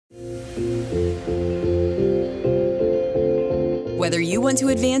Whether you want to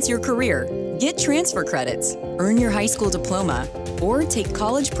advance your career, get transfer credits, earn your high school diploma, or take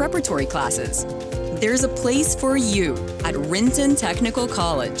college preparatory classes, there's a place for you at Renton Technical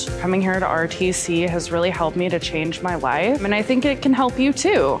College. Coming here to RTC has really helped me to change my life, and I think it can help you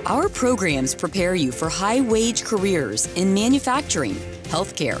too. Our programs prepare you for high-wage careers in manufacturing,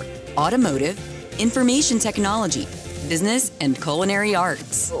 healthcare, automotive, information technology, business, and culinary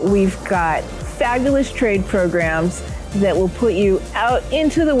arts. We've got fabulous trade programs that will put you out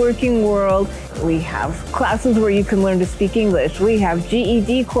into the working world. We have classes where you can learn to speak English. We have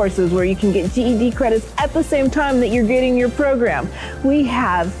GED courses where you can get GED credits at the same time that you're getting your program. We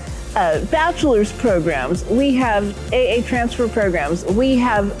have bachelor's programs. We have AA transfer programs. We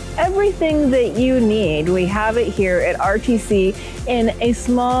have everything that you need. We have it here at RTC in a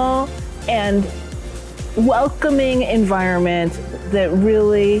small and welcoming environment that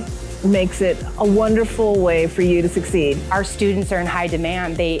really makes it a wonderful way for you to succeed. Our students are in high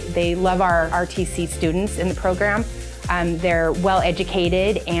demand. They love our RTC students in the program. They're well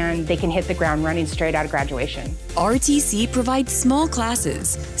educated and they can hit the ground running straight out of graduation. RTC provides small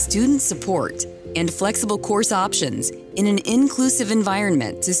classes, student support, and flexible course options in an inclusive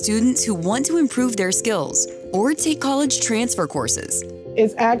environment to students who want to improve their skills or take college transfer courses.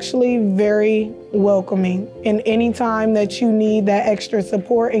 It's actually very welcoming. And any time that you need that extra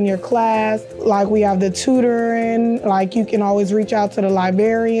support in your class, like we have the tutoring, like you can always reach out to the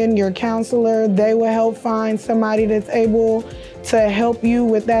librarian, your counselor. They will help find somebody that's able to help you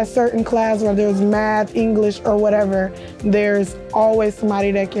with that certain class, whether it's math, English, or whatever. There's always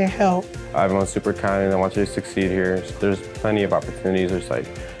somebody that can help. Everyone's super kind and I want you to succeed here. There's plenty of opportunities. There's like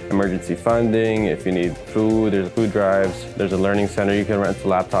emergency funding. If you need food, there's food drives. There's a learning center. You can rent a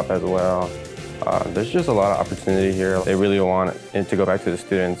laptop as well. There's just a lot of opportunity here. They really want it to go back to the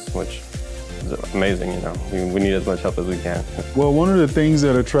students, which is amazing, you know. We need as much help as we can. Well, one of the things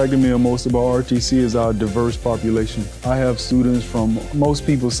that attracted me the most about RTC is our diverse population. I have students from, most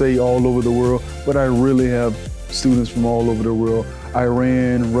people say all over the world, but I really have students from all over the world.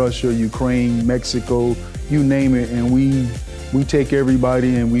 Iran, Russia, Ukraine, Mexico, you name it, and we take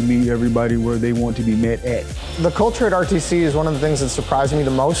everybody and we meet everybody where they want to be met at. The culture at RTC is one of the things that surprised me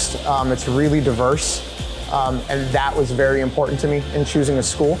the most. It's really diverse, and that was very important to me in choosing a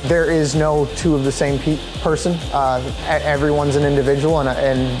school. There is no two of the same person. Everyone's an individual,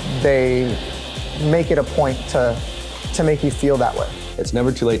 and they make it a point to make you feel that way. It's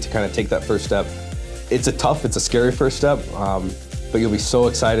never too late to kind of take that first step. It's a scary first step, but you'll be so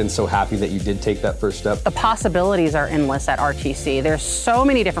excited and so happy that you did take that first step. The possibilities are endless at RTC. There's so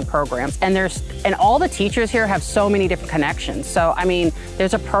many different programs, and all the teachers here have so many different connections. So, I mean,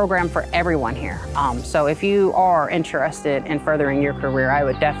 there's a program for everyone here. So if you are interested in furthering your career, I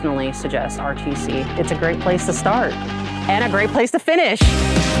would definitely suggest RTC. It's a great place to start and a great place to finish.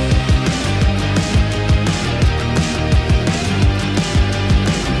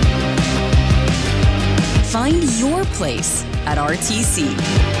 Find your place at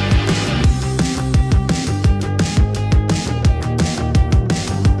RTC.